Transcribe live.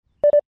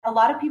A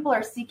lot of people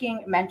are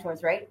seeking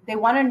mentors, right? They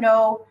want to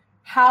know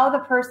how the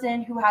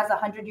person who has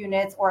 100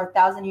 units or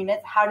 1,000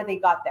 units, how did they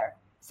got there?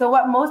 So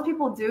what most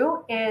people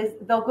do is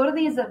they'll go to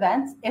these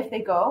events if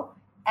they go,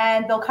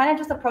 and they'll kind of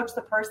just approach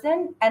the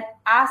person and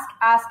ask,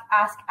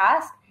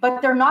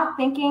 but they're not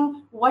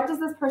thinking, what does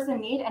this person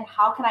need and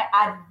how can I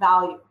add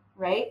value,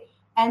 right?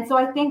 And so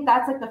I think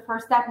that's like the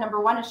first step. Number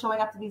one is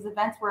showing up to these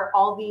events where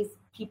all these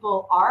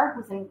people are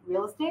who's in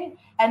real estate.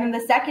 And then the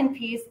second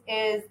piece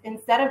is,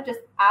 instead of just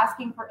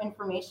asking for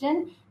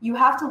information, you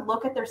have to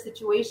look at their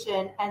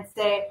situation and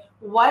say,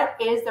 what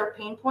is their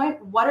pain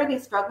point? What are they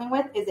struggling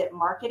with? Is it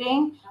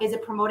marketing? Is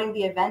it promoting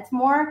the event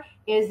more?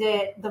 Is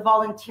it the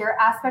volunteer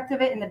aspect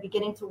of it in the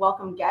beginning to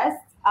welcome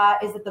guests?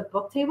 Is it the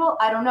book table?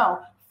 I don't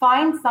know.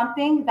 Find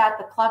something that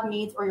the club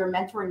needs or your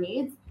mentor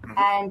needs,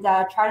 and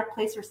try to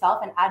place yourself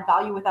and add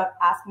value without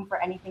asking for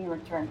anything in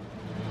return.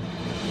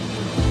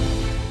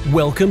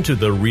 Welcome to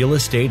the Real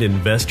Estate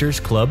Investors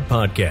Club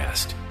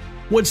podcast.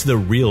 What's the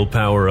real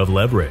power of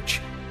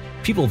leverage?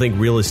 People think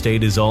real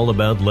estate is all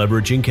about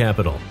leveraging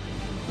capital.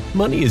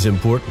 Money is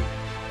important,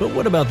 but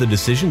what about the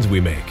decisions we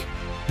make?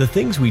 The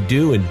things we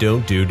do and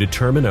don't do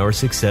determine our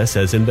success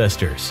as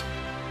investors.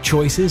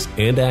 Choices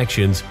and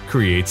actions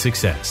create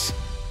success.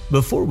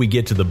 Before we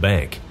get to the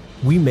bank,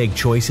 we make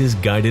choices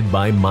guided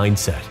by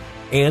mindset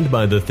and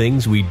by the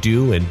things we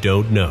do and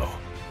don't know.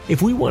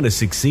 If we want to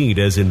succeed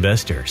as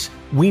investors,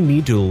 we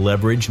need to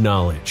leverage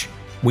knowledge.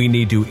 We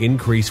need to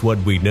increase what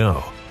we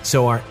know,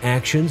 so our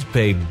actions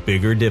pay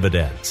bigger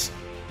dividends.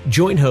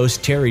 Join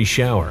host Terry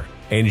Schauer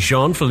and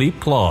Jean-Philippe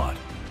Claude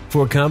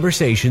for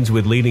conversations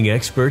with leading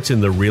experts in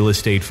the real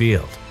estate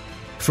field.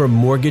 From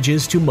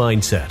mortgages to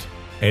mindset,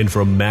 and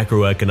from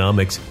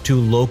macroeconomics to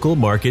local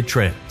market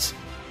trends.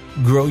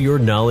 Grow your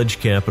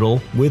knowledge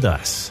capital with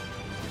us.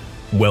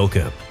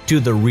 Welcome to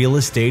the Real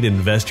Estate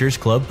Investors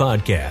Club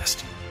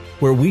podcast,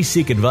 where we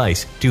seek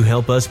advice to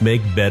help us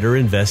make better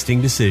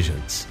investing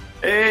decisions.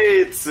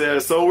 Hey,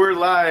 so we're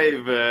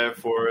live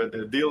for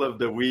the Deal of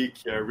the Week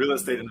Real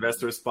Estate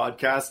Investors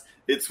podcast.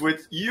 It's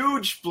with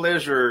huge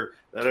pleasure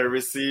that I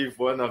receive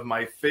one of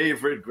my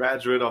favorite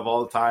graduate of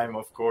all time,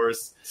 of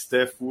course,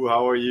 Steph Wu.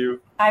 How are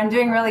you? I'm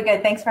doing really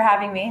good. Thanks for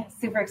having me.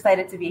 Super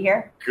excited to be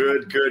here.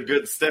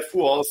 Good. Steph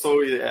Wu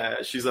also,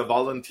 she's a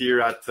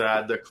volunteer at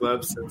the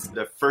club since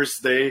the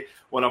first day.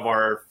 One of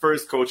our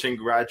first coaching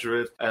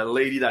graduate, a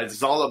lady that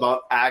is all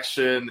about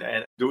action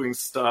and doing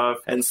stuff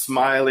and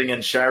smiling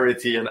and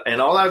charity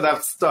and all of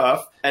that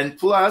stuff. And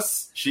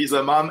plus, she's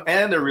a mom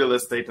and a real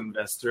estate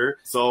investor.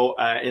 So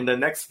in the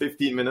next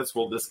 15 minutes,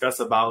 we'll discuss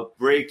about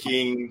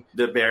breaking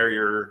the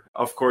barrier.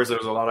 Of course,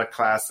 there's a lot of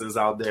classes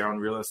out there on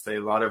real estate,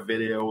 a lot of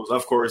videos.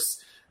 Of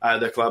course,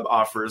 the club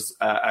offers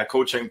a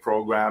coaching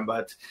program,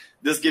 but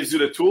this gives you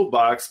the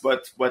toolbox.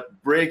 But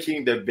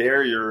breaking the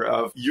barrier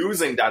of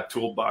using that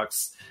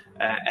toolbox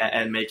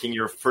and making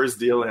your first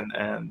deal,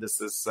 and this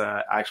is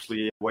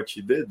actually what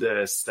you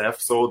did,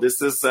 Steph. So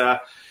this is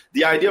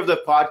the idea of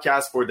the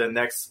podcast for the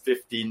next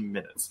 15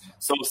 minutes.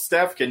 So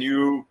Steph, can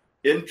you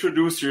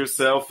introduce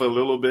yourself a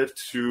little bit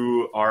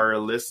to our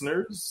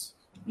listeners?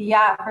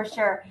 Yeah, for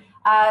sure.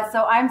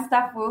 So I'm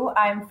Steph Wu.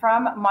 I'm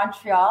from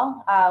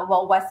Montreal,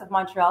 west of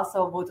Montreal,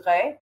 so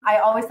Vaudreuil. I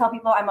always tell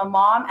people I'm a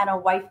mom and a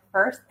wife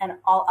first and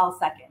all else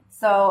second.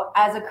 So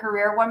as a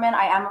career woman,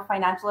 I am a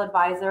financial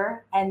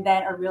advisor and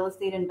then a real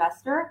estate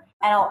investor.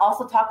 And I'll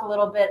also talk a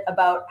little bit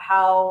about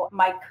how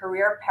my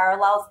career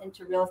parallels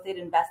into real estate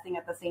investing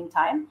at the same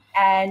time.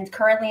 And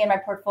currently in my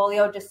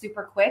portfolio, just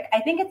super quick, I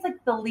think it's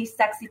like the least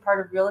sexy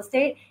part of real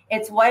estate.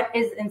 It's what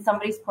is in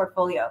somebody's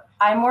portfolio.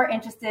 I'm more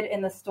interested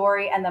in the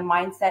story and the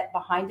mindset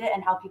behind it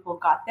and how people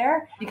got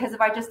there. Because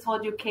if I just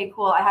told you, okay,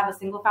 cool, I have a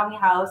single family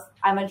house,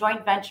 I'm a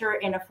joint venture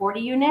in a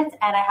 40 units,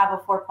 and I have a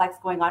fourplex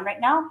going on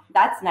right now,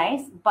 that's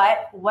nice.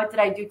 But what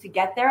did I do to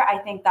get there? I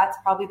think that's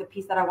probably the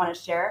piece that I want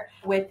to share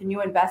with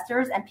new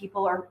investors and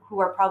people who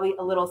are probably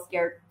a little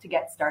scared to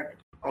get started.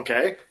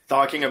 Okay.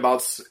 Talking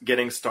about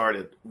getting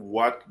started,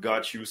 what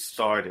got you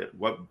started?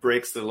 What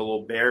breaks the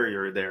little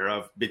barrier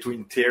there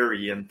between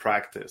theory and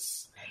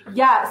practice?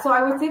 Yeah, so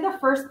I would say the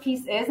first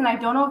piece is, and I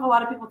don't know if a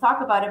lot of people talk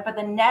about it, but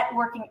the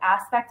networking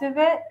aspect of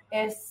it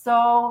is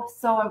so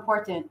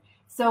important.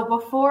 So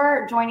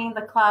before joining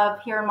the club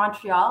here in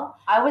Montreal,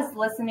 I was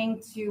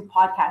listening to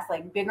podcasts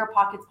like Bigger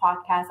Pockets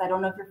podcast. I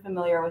don't know if you're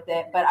familiar with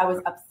it, but I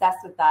was obsessed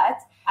with that.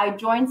 I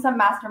joined some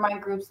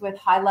mastermind groups with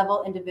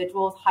high-level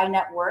individuals, high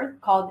net worth,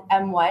 called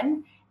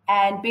M1.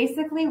 And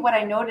basically what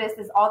I noticed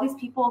is all these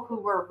people who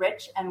were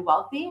rich and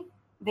wealthy,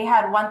 they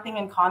had one thing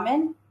in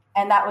common,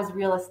 and that was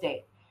real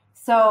estate.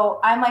 So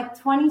I'm like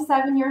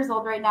 27 years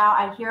old right now.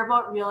 I hear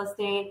about real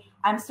estate.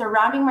 I'm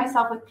surrounding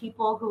myself with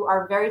people who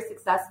are very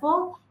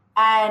successful.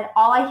 And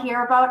all I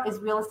hear about is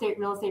real estate.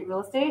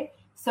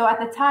 So at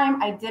the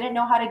time, I didn't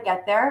know how to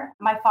get there.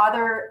 My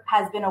father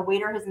has been a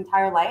waiter his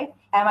entire life.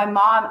 And my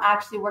mom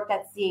actually worked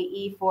at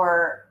CAE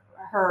for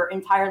her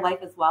entire life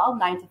as well,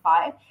 9 to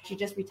 5. She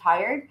just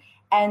retired.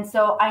 And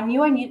so I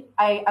knew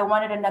I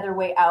wanted another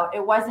way out.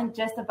 It wasn't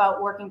just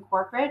about working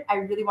corporate. I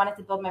really wanted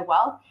to build my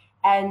wealth.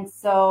 And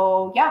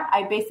so, yeah,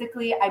 I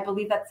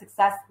believe that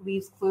success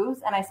leaves clues.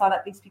 And I saw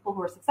that these people who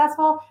were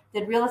successful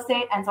did real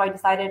estate. And so I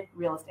decided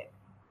real estate.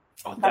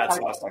 Oh, that's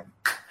awesome.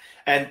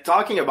 And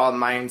talking about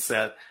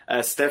mindset,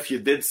 Steph, you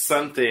did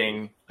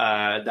something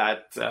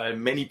that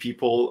many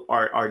people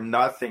are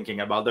not thinking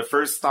about. The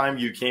first time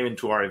you came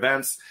into our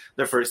events,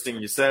 the first thing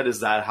you said is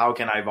that, how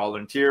can I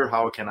volunteer?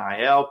 How can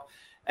I help?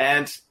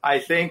 And I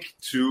think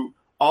to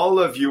all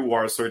of you who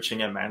are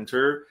searching a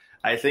mentor,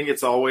 I think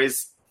it's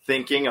always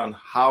thinking on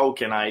how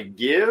can I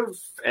give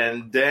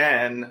and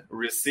then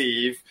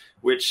receive,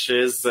 which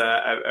is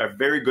a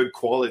very good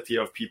quality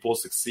of people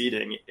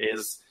succeeding,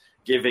 is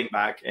giving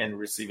back and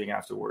receiving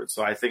afterwards.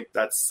 So I think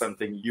that's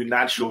something you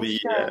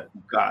naturally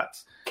got.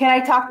 Can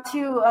I talk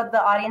to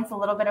the audience a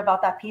little bit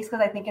about that piece?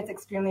 Because I think it's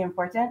extremely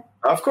important.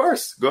 Of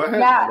course. Go ahead.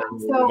 Yeah.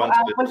 So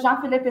what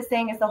Jean-Philippe is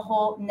saying is the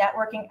whole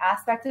networking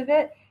aspect of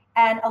it.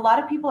 And a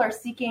lot of people are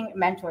seeking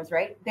mentors,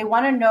 right? They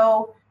want to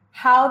know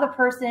how the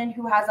person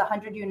who has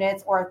 100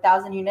 units or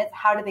 1,000 units,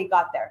 how did they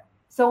got there?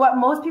 So what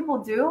most people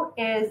do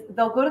is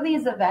they'll go to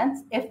these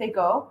events, if they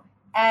go,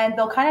 and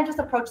they'll kind of just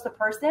approach the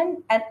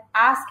person and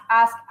ask,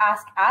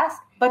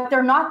 but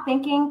they're not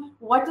thinking,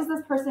 what does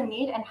this person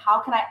need and how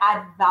can I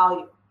add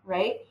value,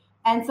 right?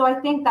 And so I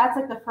think that's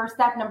like the first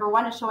step. Number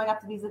one is showing up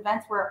to these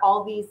events where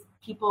all these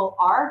people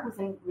are who's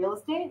in real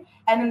estate.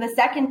 And then the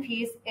second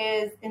piece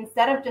is,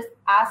 instead of just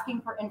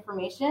asking for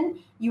information,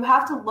 you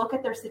have to look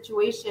at their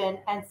situation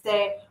and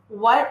say,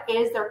 what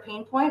is their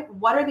pain point?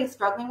 What are they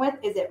struggling with?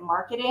 Is it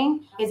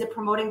marketing? Is it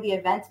promoting the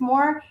event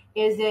more?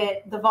 Is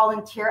it the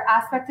volunteer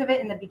aspect of it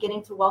in the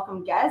beginning to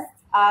welcome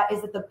guests?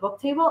 Is it the book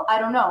table? I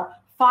don't know.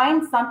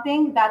 Find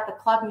something that the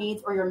club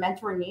needs or your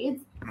mentor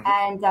needs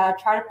and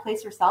try to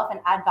place yourself and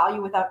add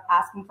value without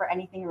asking for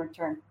anything in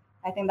return.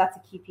 I think that's a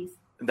key piece.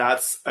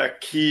 That's a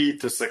key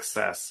to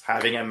success,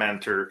 having a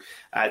mentor.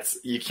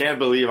 You can't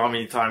believe how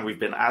many times we've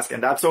been asked,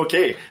 and that's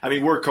okay. I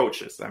mean, we're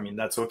coaches. I mean,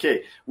 that's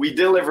okay. We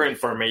deliver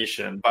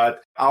information,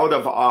 but out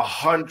of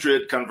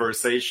 100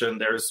 conversations,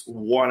 there's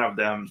one of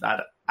them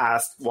that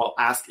ask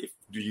if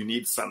do you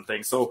need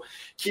something. So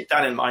keep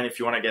that in mind if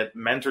you want to get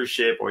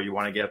mentorship or you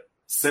want to get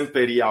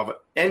sympathy of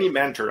any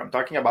mentor. I'm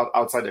talking about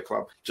outside the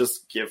club.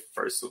 Just give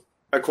first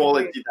a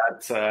quality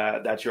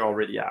that you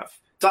already have.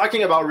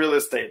 Talking about real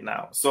estate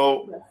now.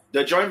 So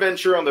the joint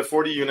venture on the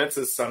 40 units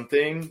is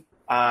something,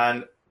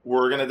 and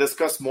we're going to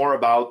discuss more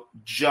about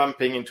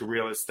jumping into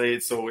real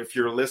estate. So if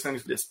you're listening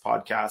to this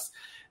podcast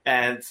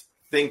and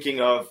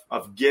thinking of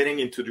getting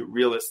into the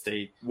real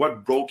estate,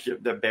 what broke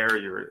the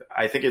barrier?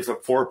 I think it's a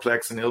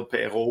fourplex in Ile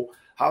Perrot.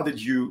 How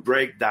did you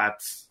break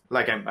that?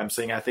 Like I'm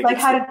saying, I think like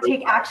how to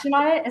take action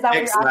on it? Is that what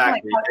you're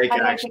asking? Like how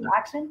do I take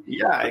action?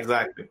 Yeah,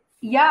 exactly.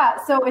 Yeah,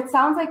 so it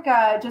sounds like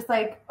just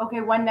like, okay,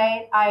 one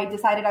night I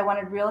decided I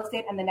wanted real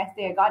estate and the next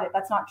day I got it.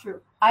 That's not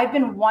true. I've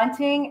been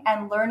wanting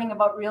and learning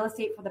about real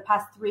estate for the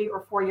past 3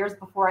 or 4 years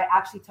before I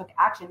actually took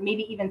action,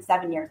 maybe even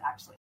 7 years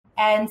actually.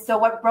 And so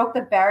what broke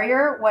the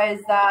barrier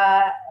was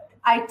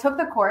I took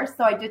the course.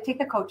 So I did take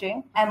the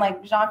coaching, and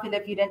like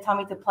Jean-Philippe, you didn't tell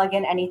me to plug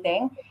in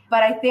anything.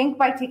 But I think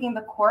by taking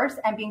the course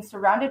and being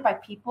surrounded by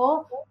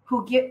people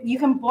who you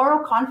can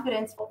borrow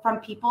confidence from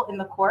people in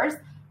the course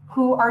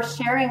who are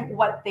sharing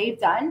what they've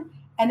done,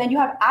 and then you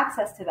have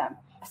access to them.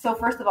 So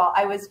first of all,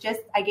 I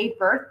gave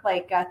birth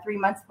like 3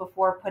 months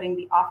before putting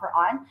the offer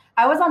on.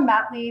 I was on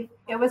mat leave.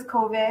 It was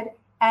COVID.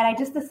 And I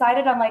just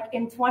decided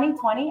in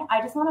 2020,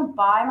 I just want to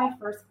buy my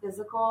first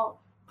physical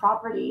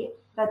property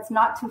that's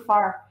not too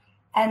far.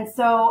 And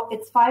so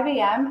it's 5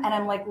 a.m. and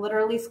I'm like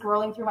literally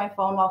scrolling through my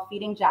phone while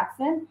feeding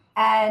Jackson.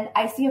 And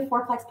I see a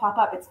fourplex pop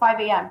up. It's 5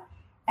 a.m.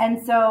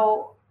 And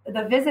so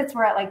the visits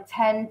were at like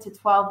 10 to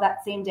 12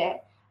 that same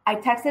day. I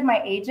texted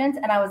my agent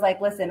and I was like,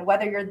 listen,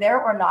 whether you're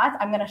there or not,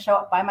 I'm going to show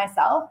up by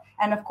myself.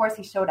 And of course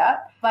he showed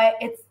up, but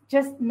it's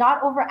just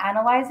not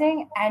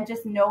overanalyzing and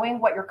just knowing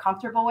what you're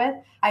comfortable with.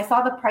 I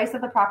saw the price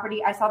of the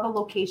property. I saw the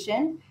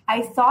location.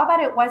 I saw that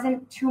it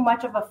wasn't too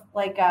much of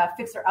a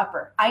fixer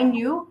upper. I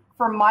knew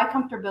for my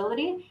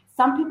comfortability,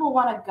 some people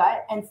want a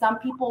gut and some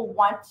people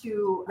want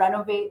to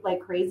renovate like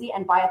crazy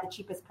and buy at the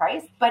cheapest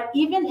price. But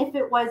even if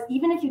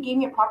you gave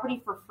me a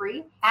property for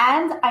free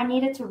and I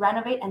needed to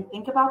renovate and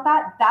think about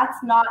that,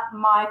 that's not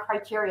my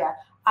criteria.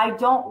 I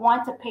don't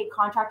want to pay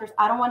contractors.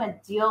 I don't want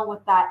to deal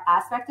with that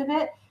aspect of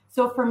it.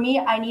 So for me,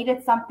 I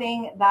needed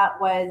something that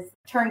was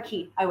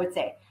turnkey, I would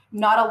say.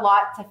 Not a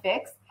lot to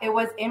fix. It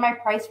was in my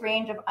price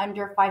range of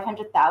under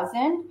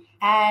 500,000.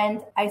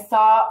 And I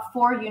saw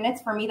 4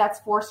 units. For me,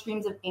 that's 4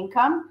 streams of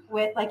income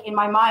with like in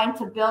my mind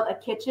to build a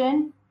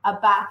kitchen, a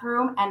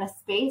bathroom, and a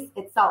space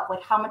itself.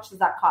 Like how much does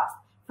that cost?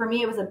 For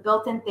me, it was a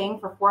built-in thing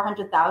for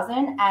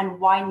 400,000. And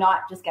why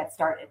not just get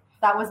started?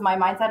 That was my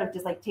mindset of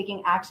just like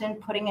taking action,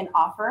 putting an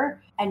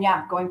offer, and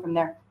going from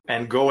there.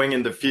 And going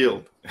in the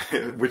field,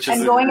 which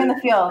is in the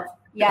field.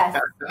 Yes.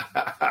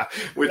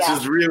 Which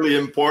is really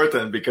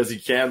important because you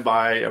can't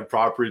buy a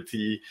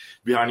property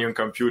behind your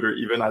computer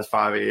even at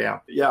 5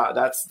 a.m. Yeah,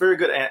 that's very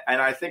good.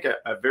 And I think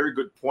a very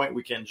good point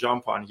we can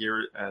jump on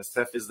here,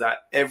 Steph, is that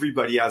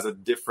everybody has a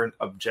different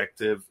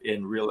objective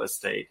in real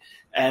estate.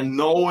 And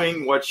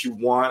knowing what you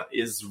want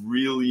is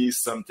really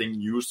something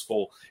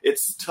useful.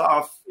 It's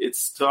tough.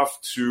 It's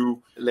tough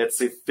to, let's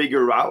say,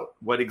 figure out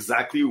what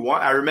exactly you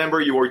want. I remember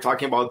you were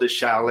talking about the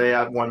chalet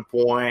at one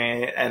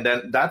point, and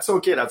then that's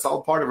okay. That's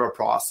all part of a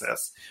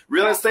process.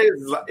 Real estate,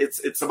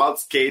 it's about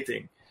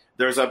skating.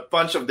 There's a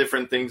bunch of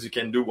different things you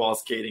can do while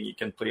skating. You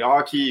can play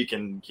hockey, you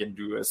can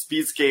do a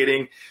speed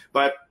skating,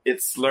 but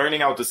it's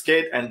learning how to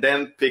skate and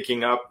then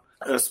picking up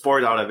a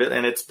sport out of it.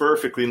 And it's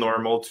perfectly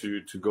normal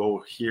to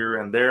go here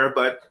and there,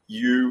 but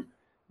you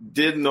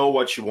did know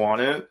what you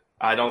wanted.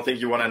 I don't think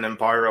you want an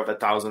empire of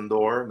 1,000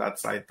 doors.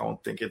 I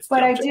don't think it's.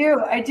 But I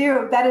do.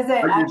 That is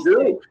it. You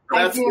do.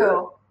 I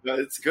do.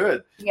 It's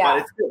good. Yeah.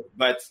 But it's good.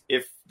 But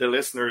if the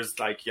listeners,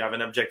 like, you have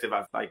an objective,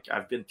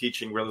 I've been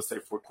teaching real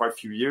estate for quite a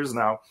few years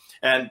now,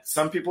 and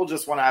some people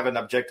just want to have an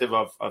objective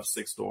of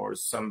 6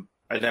 doors, an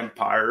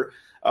empire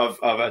of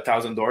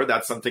 1,000 doors.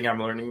 That's something I'm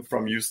learning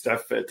from you,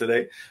 Steph,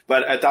 today.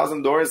 But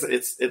 1,000 doors,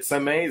 it's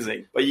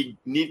amazing. But you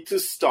need to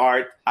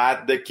start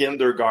at the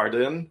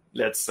kindergarten.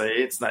 Let's say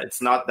it's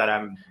not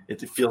that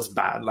it feels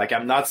bad. Like,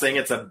 I'm not saying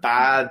it's a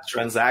bad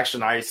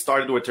transaction. I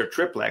started with a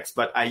triplex,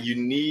 but you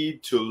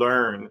need to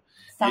learn.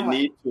 Somewhat.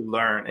 You need to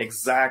learn.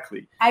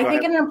 Exactly. I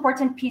think an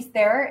important piece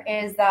there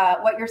is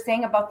what you're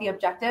saying about the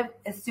objective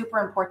is super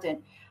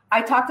important.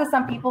 I talk to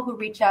some people who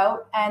reach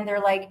out and they're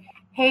like,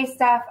 hey,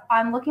 Steph,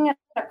 I'm looking at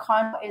a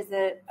condo. Is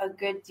it a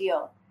good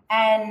deal?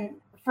 And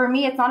for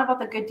me, it's not about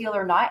the good deal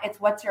or not.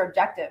 It's what's your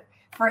objective.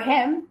 For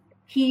him,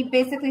 he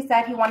basically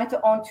said he wanted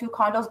to own 2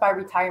 condos by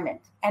retirement.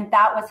 And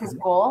that was his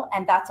goal.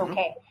 And that's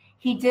okay.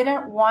 He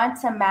didn't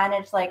want to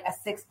manage like a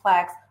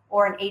 6-plex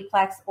or an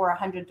 8-plex or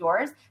 100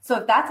 doors. So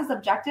if that's his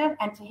objective,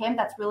 and to him,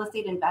 that's real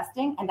estate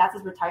investing, and that's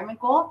his retirement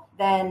goal,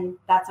 then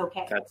that's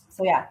okay.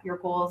 So yeah, your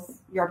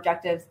goals, your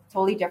objectives,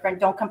 totally different.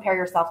 Don't compare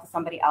yourself to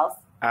somebody else.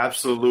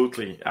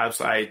 Absolutely.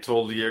 I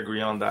totally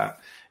agree on that.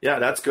 Yeah,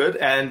 that's good.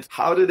 And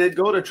how did it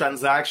go, the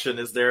transaction?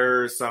 Is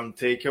there some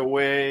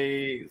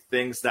takeaway,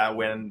 things that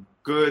went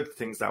good,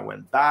 things that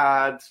went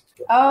bad?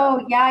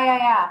 Oh,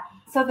 yeah.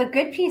 So the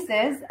good piece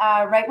is,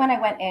 right when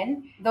I went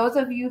in, those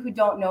of you who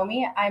don't know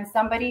me, I'm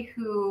somebody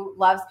who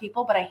loves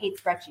people, but I hate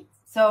spreadsheets.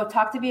 So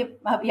talk to me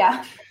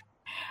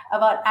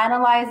about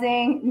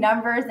analyzing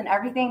numbers and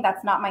everything.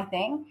 That's not my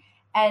thing.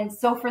 And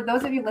so for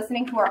those of you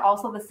listening who are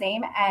also the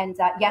same, and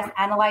yes,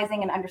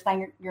 analyzing and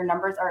understanding your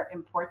numbers are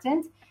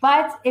important.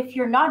 But if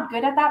you're not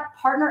good at that,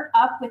 partner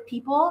up with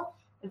people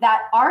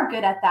that are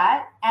good at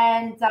that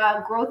and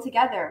grow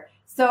together.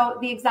 So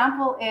the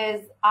example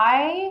is,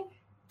 I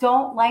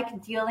don't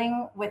like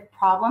dealing with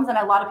problems, and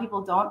a lot of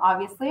people don't,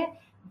 obviously,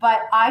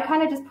 but I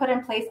kind of just put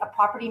in place a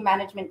property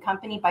management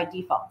company by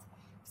default.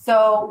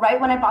 So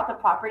right when I bought the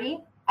property,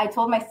 I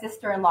told my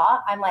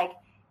sister-in-law, I'm like,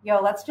 yo,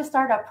 let's just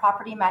start a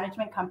property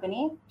management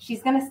company.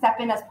 She's going to step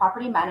in as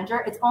property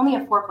manager. It's only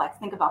a 4-plex.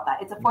 Think about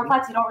that. It's a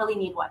 4-plex. You don't really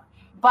need one.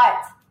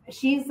 But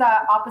she's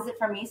opposite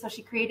from me. So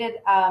she created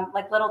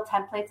like little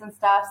templates and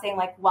stuff saying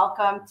like,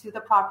 welcome to the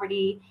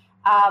property,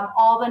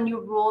 all the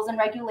new rules and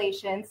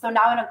regulations. So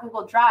now in a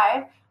Google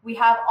Drive, we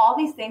have all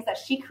these things that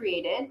she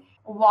created.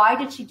 Why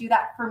did she do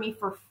that for me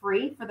for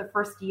free for the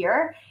first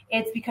year?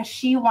 It's because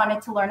she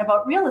wanted to learn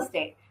about real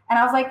estate. And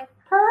I was like,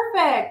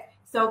 perfect.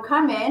 So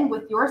come in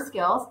with your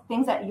skills,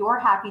 things that you're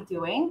happy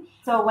doing.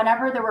 So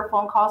whenever there were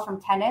phone calls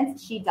from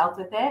tenants, she dealt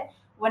with it.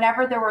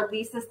 Whenever there were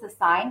leases to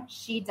sign,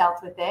 she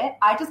dealt with it.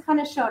 I just kind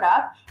of showed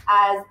up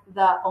as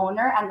the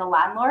owner and the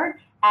landlord,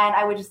 and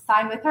I would just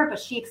sign with her, but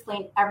she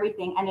explained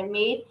everything. And it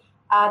made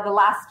the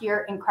last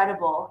year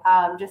incredible.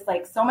 Just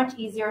like so much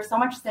easier, so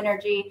much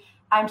synergy.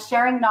 I'm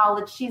sharing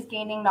knowledge, she's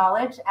gaining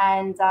knowledge.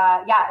 And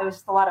yeah, it was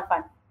just a lot of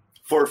fun.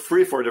 For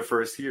free for the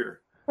first year.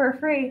 For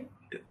free.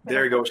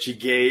 There you go. She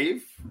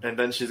gave, and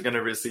then she's going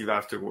to receive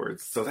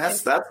afterwards. So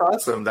that's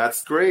awesome.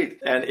 That's great.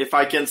 And if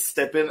I can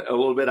step in a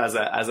little bit as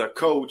a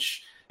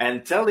coach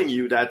and telling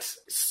you that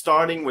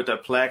starting with a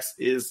Plex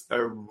is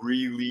a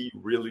really,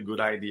 really good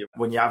idea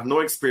when you have no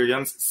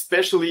experience,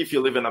 especially if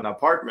you live in an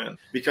apartment,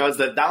 because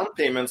the down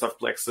payments of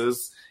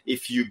Plexes,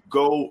 if you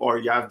go or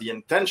you have the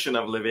intention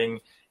of living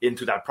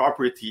into that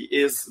property,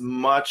 is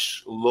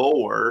much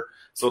lower.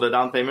 So the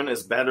down payment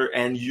is better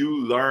and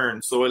you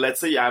learn. So let's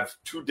say you have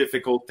 2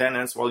 difficult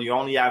tenants. Well, you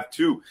only have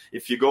 2.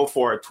 If you go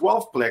for a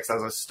 12-plex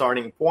as a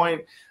starting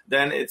point,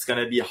 then it's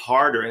going to be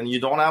harder. And you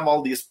don't have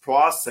all these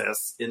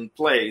process in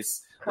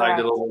place. Correct. Like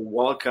the little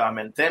welcome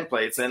and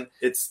templates, and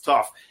it's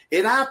tough.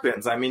 It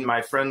happens. I mean,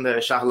 my friend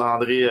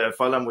Charles-André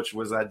Follum, which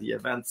was at the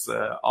events,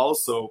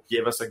 also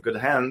gave us a good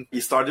hand. He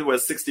started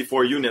with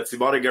 64 units. He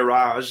bought a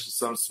garage,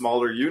 some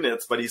smaller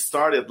units, but he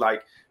started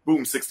like,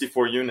 boom,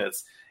 64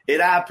 units. It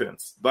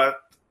happens,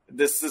 but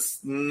this is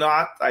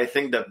not, I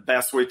think, the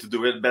best way to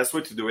do it. The best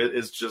way to do it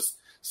is just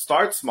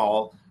start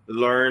small,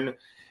 learn,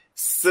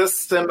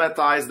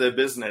 systematize the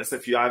business.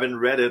 If you haven't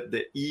read it,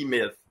 the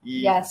E-Myth,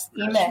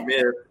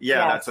 E-Myth.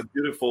 Yeah, that's a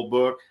beautiful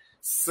book.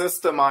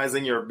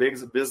 Systemizing your big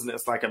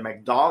business like a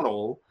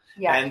McDonald's.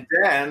 Yeah. And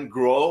then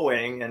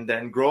growing and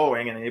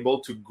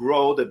able to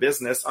grow the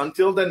business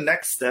until the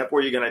next step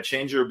where you're going to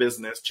change your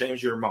business,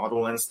 change your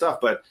model and stuff.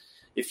 But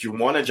if you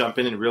want to jump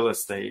in real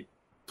estate,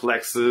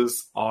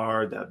 Plexes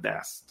are the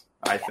best,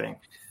 I think.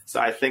 So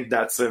I think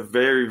that's a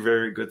very,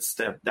 very good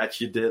step that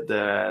you did,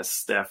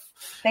 Steph.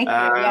 Thank you.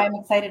 Yeah, I'm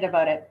excited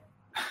about it.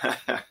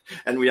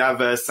 And we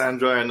have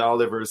Sandra and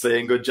Oliver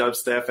saying, good job,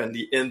 Steph, and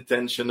the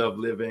intention of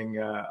living,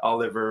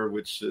 Oliver,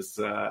 which is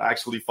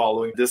actually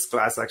following this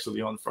class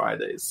actually on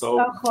Fridays.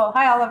 So cool.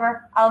 Hi,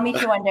 Oliver. I'll meet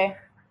you one day.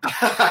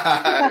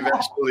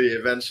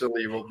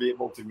 Eventually, we'll be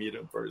able to meet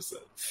in person.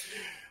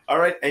 All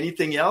right.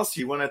 Anything else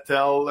you want to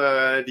tell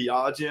the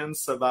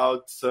audience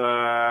about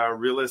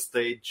real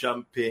estate,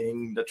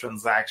 jumping, the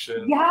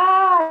transaction?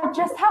 Yeah,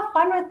 just have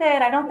fun with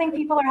it. I don't think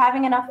people are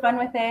having enough fun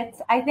with it.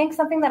 I think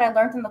something that I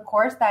learned in the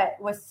course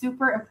that was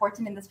super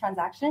important in this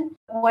transaction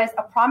was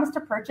a promise to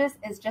purchase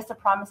is just a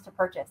promise to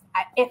purchase.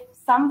 If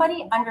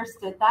somebody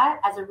understood that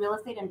as a real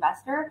estate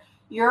investor,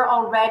 you're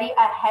already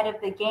ahead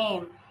of the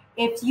game.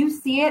 If you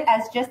see it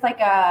as just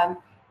like I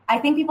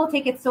think people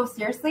take it so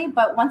seriously,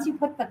 but once you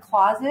put the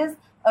clauses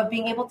of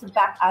being able to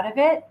back out of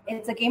it,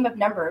 it's a game of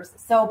numbers.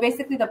 So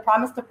basically the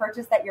promise to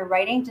purchase that you're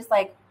writing, just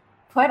like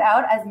put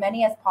out as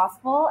many as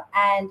possible.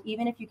 And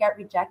even if you get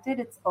rejected,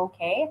 it's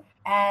okay.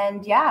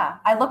 And yeah,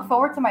 I look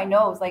forward to my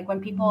no's. Like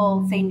when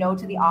people say no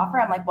to the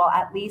offer, I'm like, well,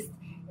 at least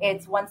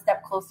it's one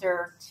step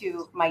closer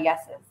to my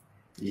yeses.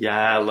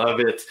 Yeah, I love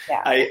it.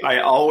 Yeah. I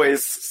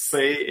always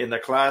say in the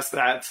class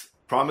that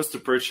promise to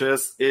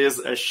purchase is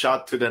a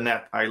shot to the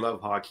net. I love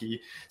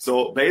hockey.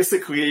 So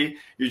basically,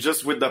 you're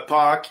just with the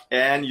puck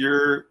and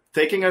you're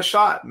taking a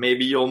shot.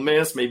 Maybe you'll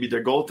miss, maybe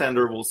the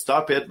goaltender will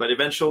stop it, but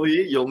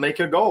eventually you'll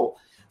make a goal.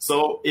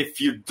 So if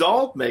you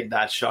don't make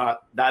that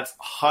shot, that's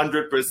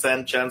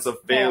 100% chance of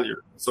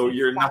failure. So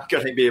you're not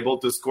going to be able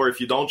to score if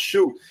you don't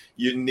shoot.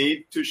 You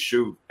need to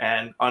shoot,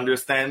 and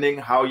understanding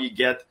how you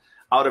get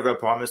out of a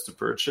promise to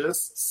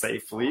purchase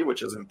safely,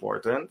 which is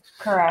important.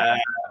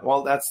 Correct.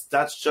 Well,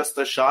 that's just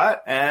a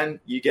shot, and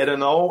you get a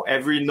no.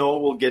 Every no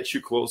will get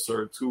you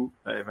closer to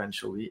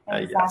eventually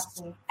a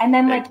yes. And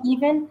then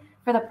even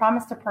for the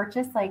promise to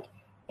purchase, like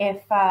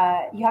if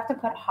you have to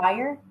put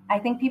higher, I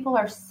think people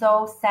are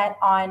so set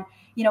on,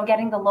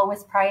 getting the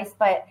lowest price,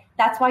 but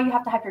that's why you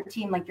have to have your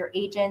team, like your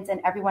agents and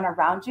everyone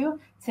around you,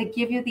 to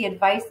give you the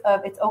advice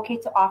of it's okay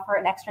to offer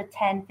an extra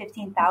 10,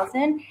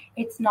 15,000.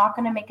 It's not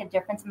going to make a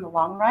difference in the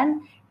long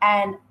run.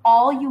 And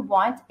all you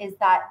want is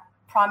that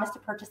promise to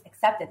purchase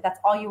accepted. That's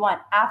all you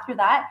want. After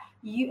that,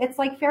 it's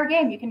like fair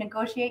game. You can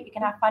negotiate, you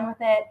can have fun with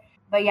it.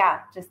 But yeah,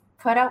 just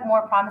put out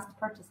more promise to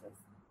purchases.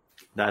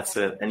 That's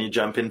it. And you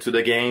jump into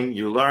the game,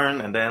 you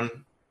learn, and then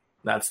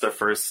that's the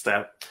first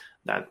step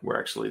that we're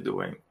actually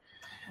doing.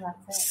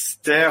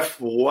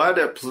 Steph, what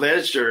a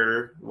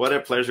pleasure. What a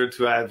pleasure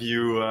to have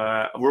you.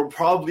 We're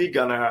probably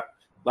going to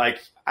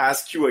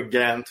ask you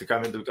again to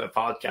come into the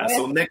podcast.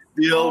 So next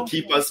deal,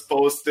 keep us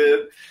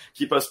posted.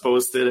 Keep us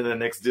posted. And the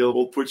next deal,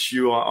 we'll put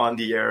you on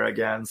the air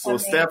again. So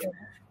Steph,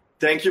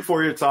 thank you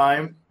for your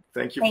time.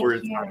 Thank you for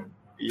your time.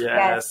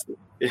 Yes.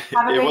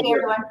 Have a great day,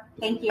 everyone.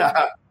 Thank you.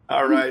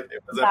 All right.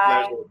 It was a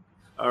pleasure.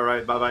 All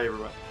right. Bye-bye,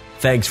 everyone.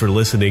 Thanks for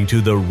listening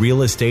to the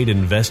Real Estate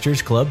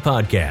Investors Club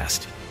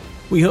podcast.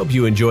 We hope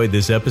you enjoyed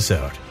this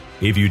episode.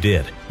 If you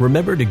did,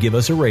 remember to give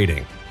us a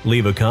rating,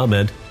 leave a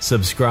comment,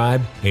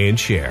 subscribe, and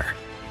share.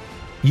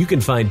 You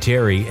can find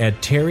Terry at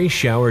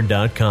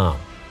terryshower.com.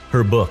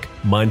 Her book,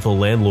 Mindful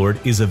Landlord,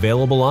 is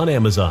available on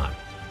Amazon.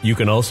 You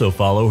can also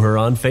follow her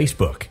on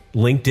Facebook,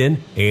 LinkedIn,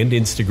 and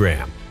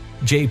Instagram.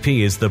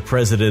 JP is the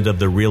president of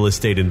the Real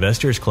Estate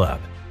Investors Club.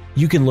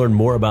 You can learn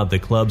more about the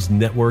club's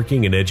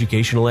networking and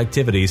educational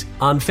activities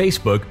on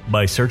Facebook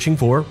by searching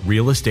for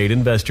Real Estate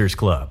Investors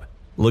Club.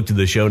 Look to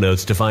the show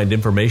notes to find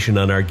information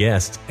on our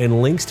guests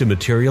and links to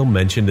material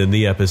mentioned in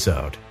the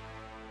episode.